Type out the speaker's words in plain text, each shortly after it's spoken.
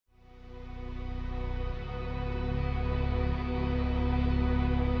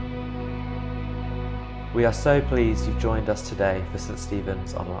We are so pleased you've joined us today for St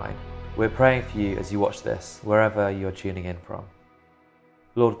Stephen's Online. We're praying for you as you watch this, wherever you're tuning in from.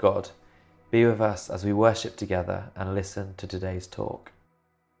 Lord God, be with us as we worship together and listen to today's talk.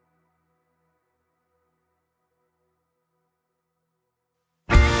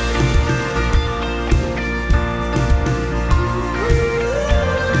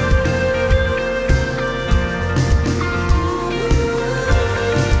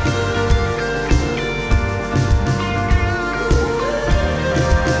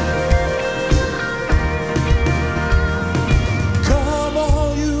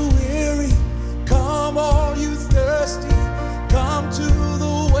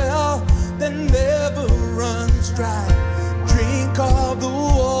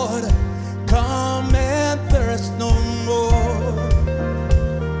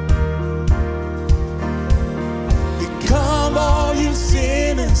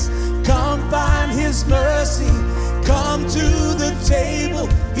 Mercy, come to the table,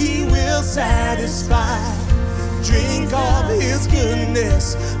 he will satisfy. Drink of his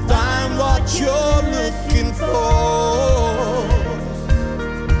goodness, find what you're looking for.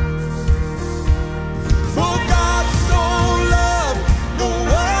 For God so loved the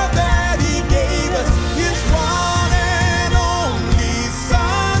world that he gave us his one and only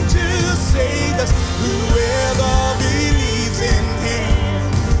Son to save us. Whoever believes in him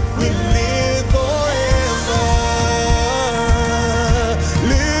will live forever.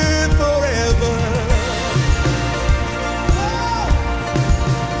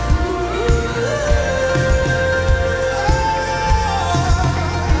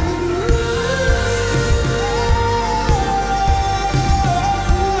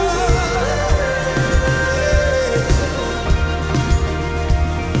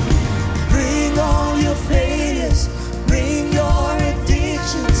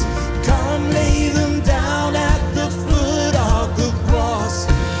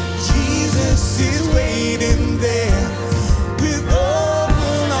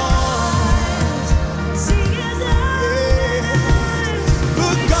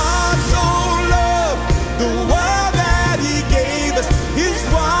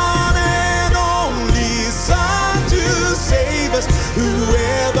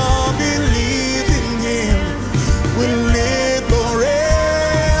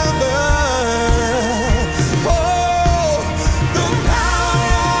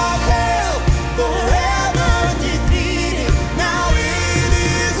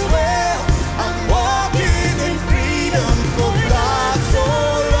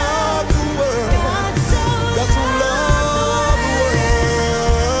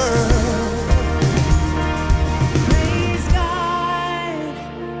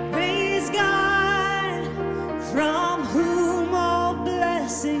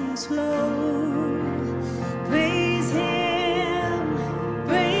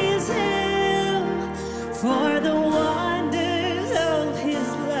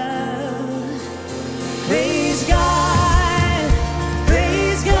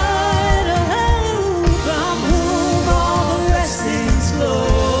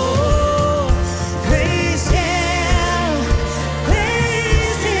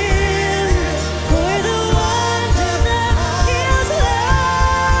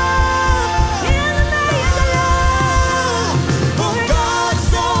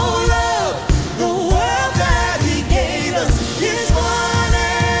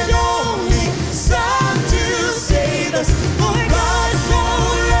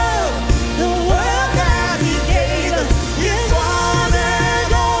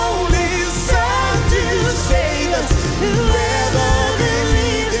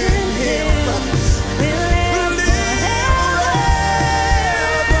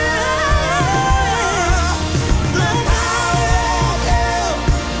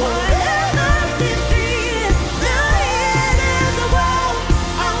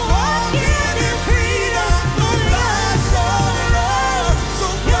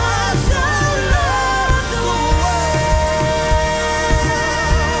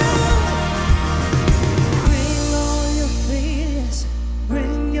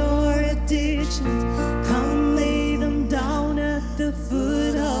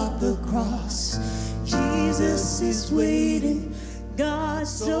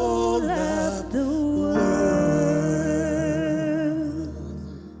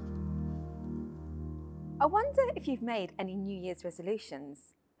 I wonder if you've made any New Year's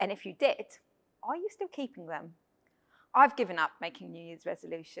resolutions, and if you did, are you still keeping them? I've given up making New Year's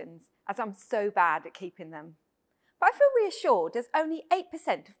resolutions as I'm so bad at keeping them. But I feel reassured as only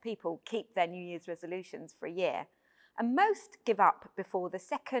 8% of people keep their New Year's resolutions for a year, and most give up before the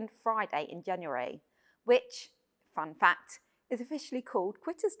second Friday in January, which, fun fact, is officially called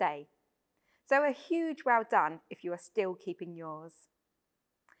Quitters Day. So a huge well done if you are still keeping yours.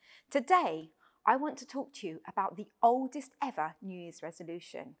 Today, I want to talk to you about the oldest ever New Year's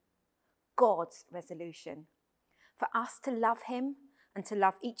resolution, God's resolution, for us to love him and to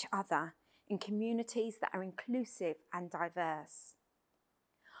love each other in communities that are inclusive and diverse.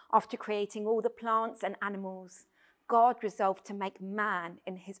 After creating all the plants and animals, God resolved to make man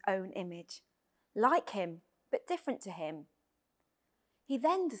in his own image, like him, but different to him. He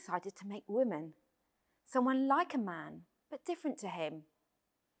then decided to make woman, someone like a man, but different to him.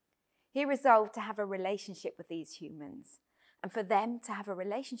 He resolved to have a relationship with these humans and for them to have a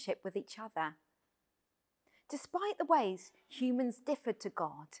relationship with each other. Despite the ways humans differed to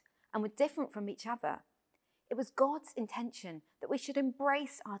God and were different from each other, it was God's intention that we should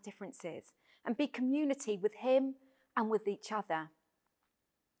embrace our differences and be community with him and with each other.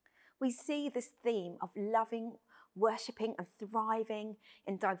 We see this theme of loving, worshipping and thriving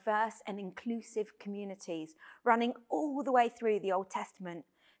in diverse and inclusive communities running all the way through the Old Testament,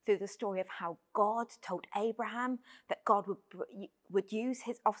 through the story of how God told Abraham that God would use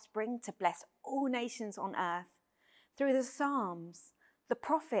his offspring to bless all nations on earth, through the Psalms, the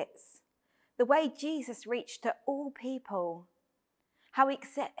prophets, the way Jesus reached to all people, how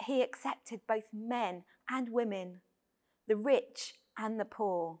he accepted both men and women, the rich and the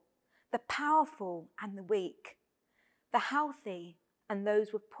poor, the powerful and the weak, the healthy and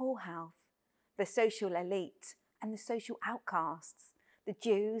those with poor health, the social elite and the social outcasts, the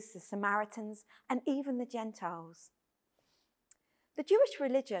Jews, the Samaritans, and even the Gentiles. The Jewish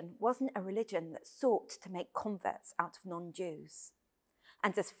religion wasn't a religion that sought to make converts out of non-Jews.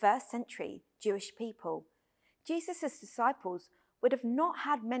 And as first century Jewish people, Jesus' disciples would have not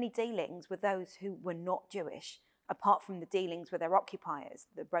had many dealings with those who were not Jewish, apart from the dealings with their occupiers,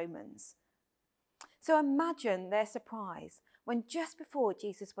 the Romans. So imagine their surprise when just before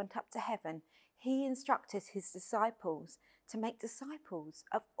Jesus went up to heaven, he instructed his disciples to make disciples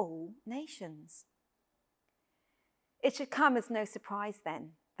of all nations. It should come as no surprise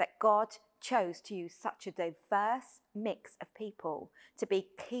then that God chose to use such a diverse mix of people to be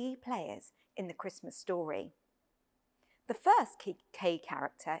key players in the Christmas story. The first key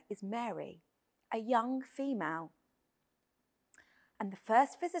character is Mary, a young female. And the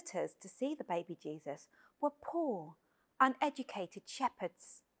first visitors to see the baby Jesus were poor, uneducated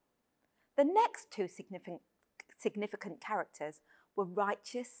shepherds. The next two significant characters were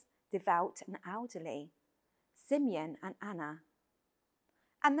righteous, devout and elderly, Simeon and Anna.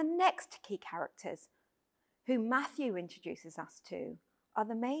 And the next key characters, who Matthew introduces us to, are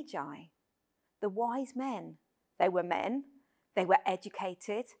the Magi, the wise men. They were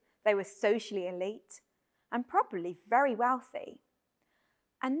educated, they were socially elite, and probably very wealthy.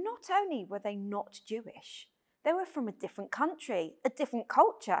 And not only were they not Jewish, they were from a different country, a different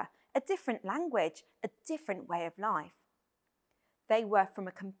culture, a different language, a different way of life. They were from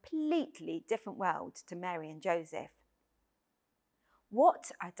a completely different world to Mary and Joseph.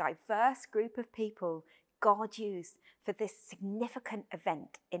 What a diverse group of people God used for this significant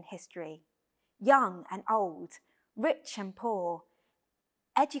event in history. Young and old, rich and poor,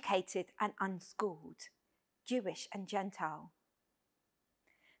 educated and unschooled, Jewish and Gentile.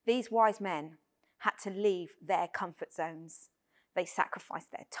 These wise men had to leave their comfort zones. They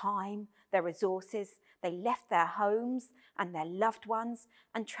sacrificed their time, their resources, they left their homes and their loved ones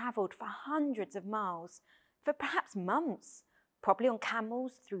and travelled for hundreds of miles, for perhaps months, probably on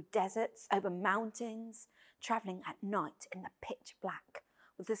camels, through deserts, over mountains, travelling at night in the pitch black,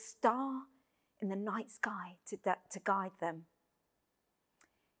 with a star in the night sky to guide them.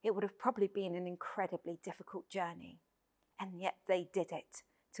 It would have probably been an incredibly difficult journey, and yet they did it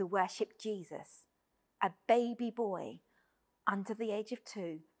to worship Jesus, a baby boy under the age of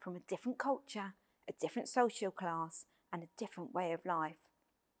 2, from a different culture, a different social class, and a different way of life.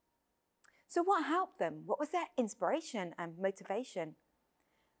 So what helped them? What was their inspiration and motivation?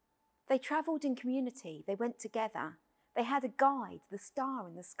 They travelled in community, they went together. They had a guide, the star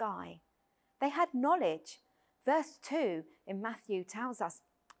in the sky. They had knowledge. Verse 2 in Matthew tells us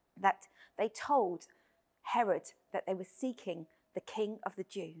that they told Herod that they were seeking the King of the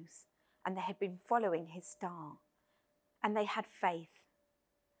Jews, and they had been following his star. And they had faith.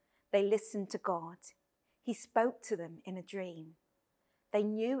 They listened to God. He spoke to them in a dream. They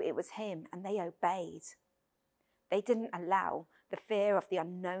knew it was him and they obeyed. They didn't allow the fear of the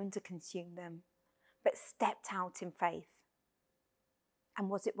unknown to consume them, but stepped out in faith. And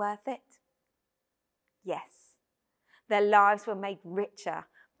was it worth it? Yes. Their lives were made richer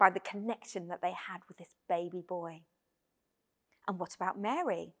by the connection that they had with this baby boy. And what about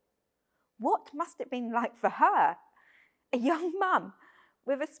Mary? What must it have been like for her, a young mum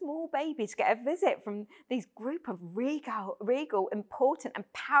with a small baby, to get a visit from these group of regal, important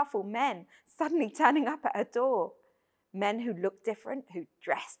and powerful men suddenly turning up at her door? Men who looked different, who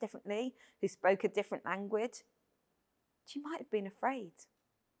dressed differently, who spoke a different language. She might have been afraid,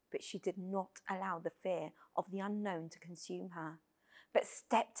 but she did not allow the fear of the unknown to consume her, but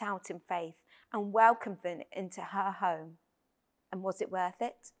stepped out in faith and welcomed them into her home. And was it worth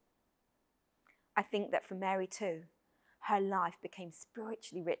it? I think that for Mary too, her life became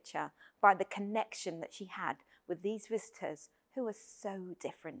spiritually richer by the connection that she had with these visitors who were so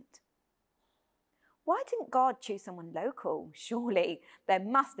different. Why didn't God choose someone local? Surely there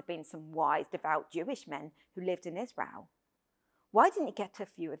must have been some wise, devout Jewish men who lived in Israel. Why didn't he get a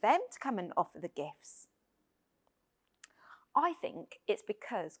few of them to come and offer the gifts? I think it's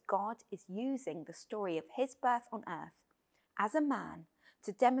because God is using the story of his birth on earth as a man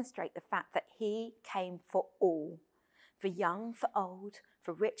to demonstrate the fact that he came for all, for young, for old,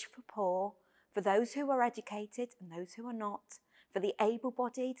 for rich, for poor, for those who are educated and those who are not, for the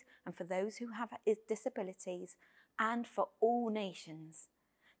able-bodied and for those who have disabilities, and for all nations,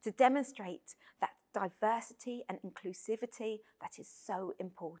 to demonstrate that diversity and inclusivity that is so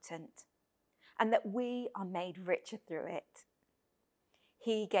important, and that we are made richer through it.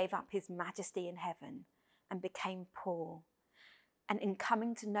 He gave up his majesty in heaven and became poor. And in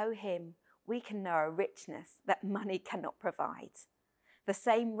coming to know him, we can know a richness that money cannot provide. The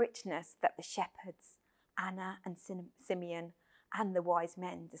same richness that the shepherds, Anna and Simeon, and the wise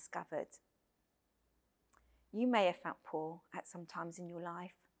men discovered. You may have felt poor at some times in your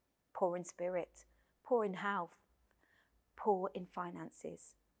life, poor in spirit, poor in health, poor in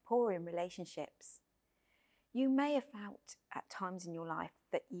finances, poor in relationships. You may have felt at times in your life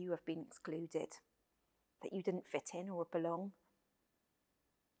that you have been excluded, that you didn't fit in or belong.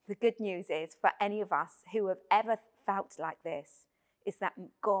 The good news is, for any of us who have ever felt like this, is that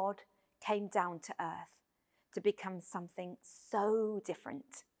God came down to earth to become something so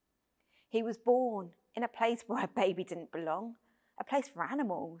different. He was born in a place where a baby didn't belong, a place for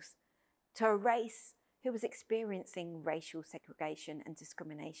animals, to a race who was experiencing racial segregation and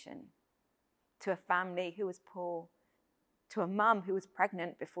discrimination, to a family who was poor, to a mum who was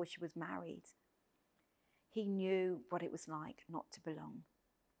pregnant before she was married. He knew what it was like not to belong.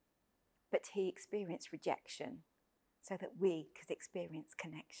 But he experienced rejection so that we could experience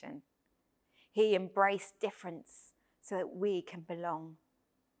connection. He embraced difference so that we can belong.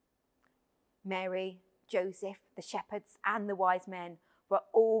 Mary, Joseph, the shepherds, and the wise men were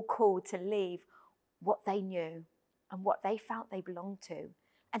all called to leave what they knew and what they felt they belonged to,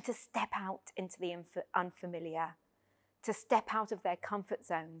 and to step out into the unfamiliar, to step out of their comfort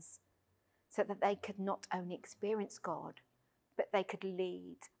zones, so that they could not only experience God, but they could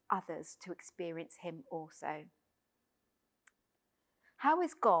lead others to experience him also. How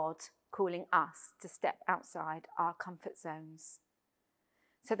is God calling us to step outside our comfort zones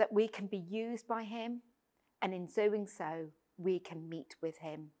so that we can be used by him, and in doing so, we can meet with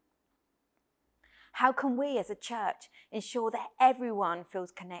him? How can we as a church ensure that everyone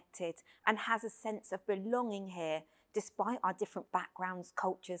feels connected and has a sense of belonging here despite our different backgrounds,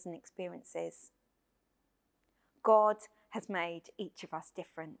 cultures and experiences? God has made each of us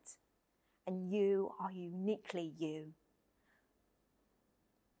different, and you are uniquely you.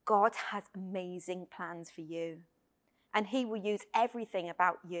 God has amazing plans for you, and he will use everything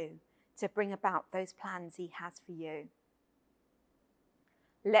about you to bring about those plans he has for you.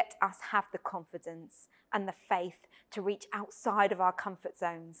 Let us have the confidence and the faith to reach outside of our comfort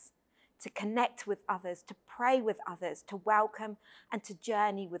zones, to connect with others, to pray with others, to welcome and to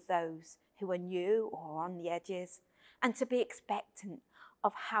journey with those who are new or on the edges, and to be expectant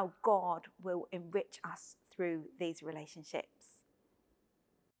of how God will enrich us through these relationships.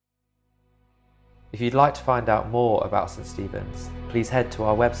 If you'd like to find out more about St Stephen's, please head to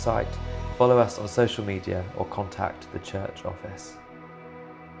our website, follow us on social media, or contact the church office.